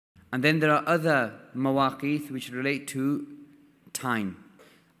And then there are other mawaqith which relate to time.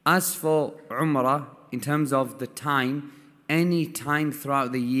 As for Umrah, in terms of the time, any time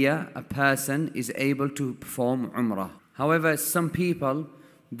throughout the year a person is able to perform Umrah. However, some people,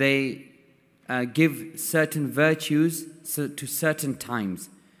 they give certain virtues to certain times.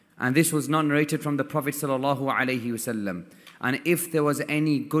 And this was not narrated from the Prophet ﷺ. And if there was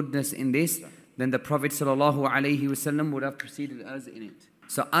any goodness in this, then the Prophet ﷺ would have preceded us in it.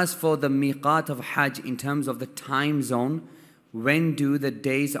 So as for the miqat of Hajj in terms of the time zone, when do the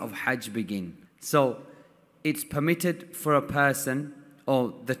days of Hajj begin? So it's permitted for a person,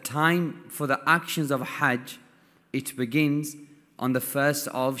 or the time for the actions of Hajj, it begins on the 1st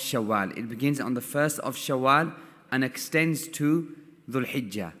of Shawwal. It begins on the 1st of Shawwal and extends to Dhul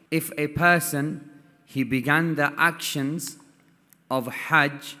Hijjah. If a person, he began the actions of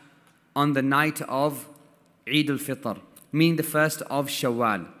Hajj on the night of Eid al-Fitr, meaning the 1st of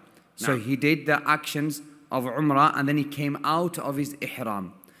Shawwal. So he did the actions of Umrah and then he came out of his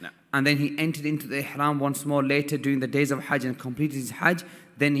Ihram. And then he entered into the Ihram once more later during the days of Hajj and completed his Hajj.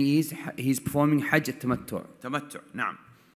 Then he's performing Hajj at Tamattu'. Tamattu', نعم.